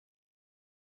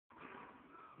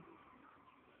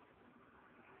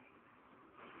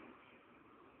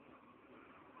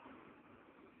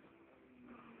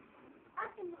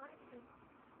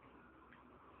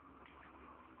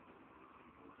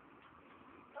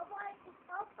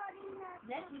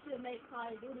Next we should make Call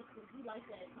of Duty because you like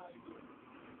that Call of Duty.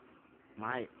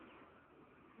 Might.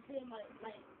 You see him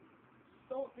like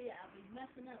Sophie, I be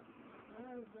messing up.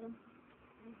 You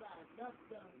got duck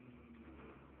gun.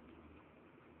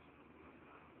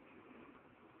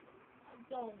 I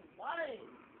don't like.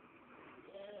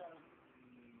 Yeah.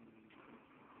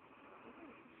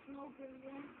 Smoker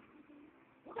again.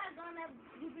 What kind of gun that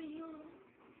you be using?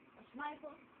 A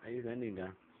sniper? I use any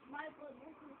gun. Sniper?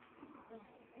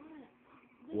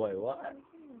 Wait, what?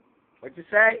 What'd you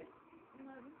say? I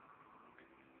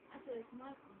said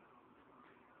sniper.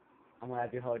 I'm gonna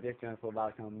have to hold this gun for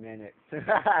about some minutes. You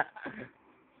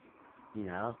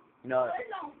know? Oh, it's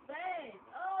on fast.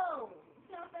 Oh,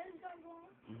 see how fast it's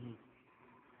going?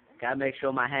 Gotta make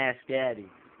sure my hand's steady.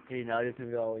 You know, this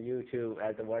will go on YouTube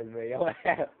as the worst video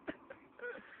ever.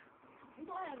 We're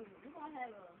gonna have a,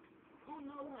 I don't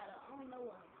know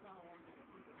what song.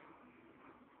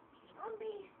 I'm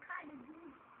being Call of Duty.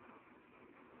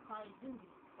 Call of Duty.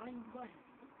 Run.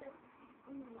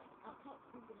 I pop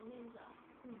people in the head out.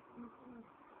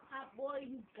 Hot boy,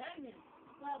 you banging.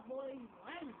 Hot boy, you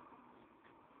running.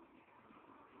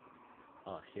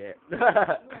 Oh shit. I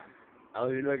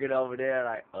was looking over there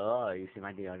like, oh, you see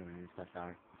my deodorant and stuff,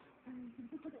 sorry.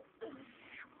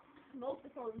 Smoke the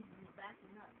police is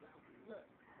backing up, though. Look.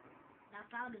 I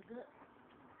found it good.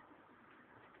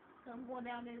 So I'm going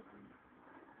down there.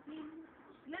 See?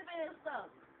 Slipping and stuff.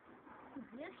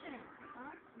 Glitching.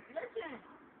 Huh? Glitching.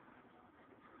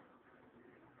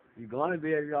 You're gonna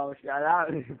be able to shout out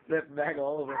and flip back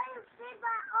over. I didn't flip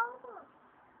back over.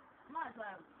 My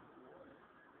God.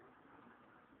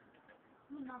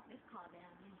 You knock this car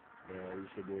down. Yeah, you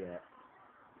should do that.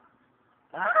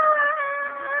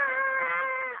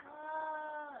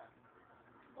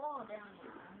 Fall down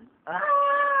here.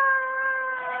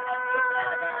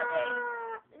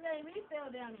 It made me fell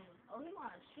down here. Oh, he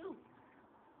want to shoot.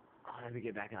 Oh, let me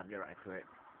get back up there right quick.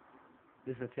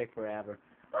 This will take forever.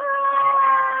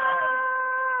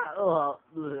 Oh,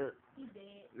 He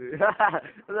dead.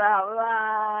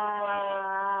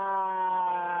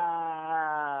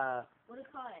 What is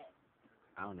called it?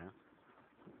 I don't know.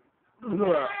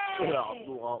 Hey!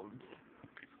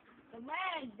 The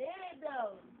man dead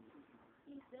though.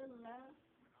 He's still alive.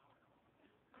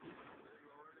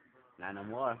 Not no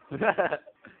more.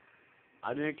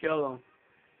 I didn't kill him.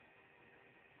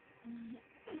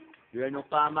 You ain't gonna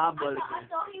find my bullet. I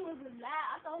thought he was alive.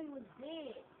 I thought he was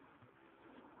dead.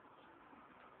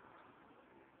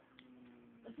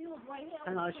 If he was right here.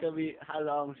 How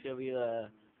long should we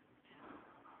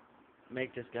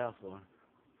make this go for?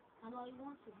 How long you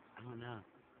want to? I don't know.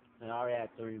 We're already at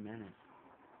 3 minutes.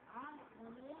 Alright,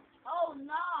 oh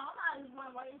no, I'm not even going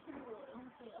right into the water.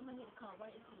 I'm gonna hit the car right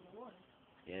into the water.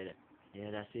 Yeah,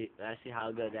 let's see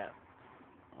how good that.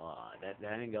 Oh, that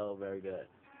didn't go very good.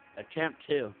 Attempt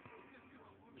 2.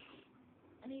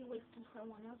 I need to wait till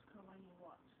someone else come when you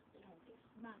watch. They're gonna get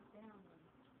knocked down.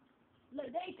 Look,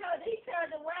 they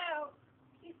turned around.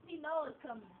 He knows it's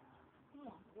coming. Come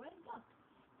on, where the fuck?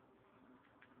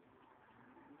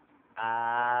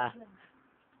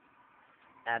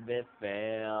 That bit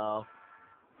fail.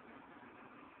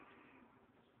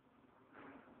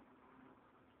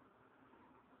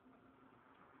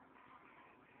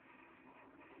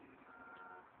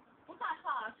 What kind of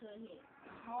car should I hit? A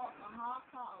hard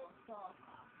car or a soft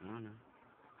car? I don't know.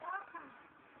 Soft car.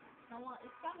 Someone,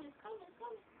 it's coming.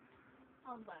 I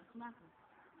was about to smack him.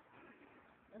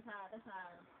 That's how.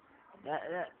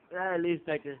 That at least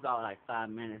take this about like 5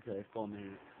 minutes or 4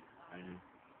 minutes. Right now.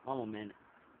 1 more minute.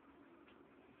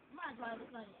 I might try this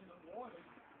thing in the water.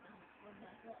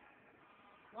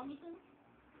 Want me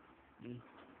to?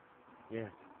 Yeah.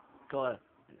 Go ahead.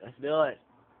 Let's do it.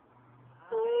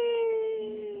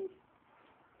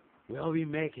 Will we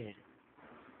make it?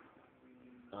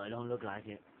 Oh, it don't look like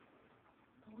it.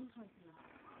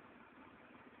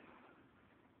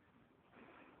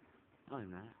 No, it's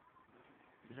not.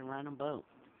 It's a random boat.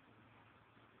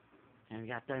 And we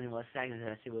got 30 more seconds.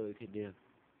 Let's see what we could do.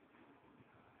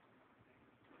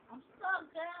 I'm stuck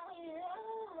down here.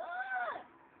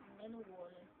 I'm in the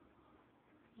water.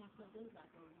 Can't put this back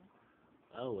over.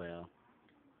 Oh well.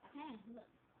 I can, look.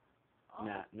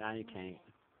 Nah, now you can't.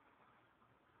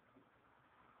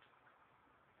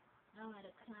 Now I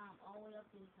had to climb all the way up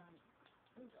this thing.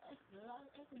 It's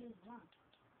this one.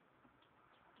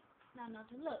 Not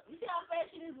nothing. Look, you see how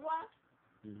fast she just walked?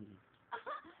 Mm-hmm.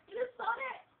 You just saw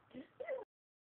that?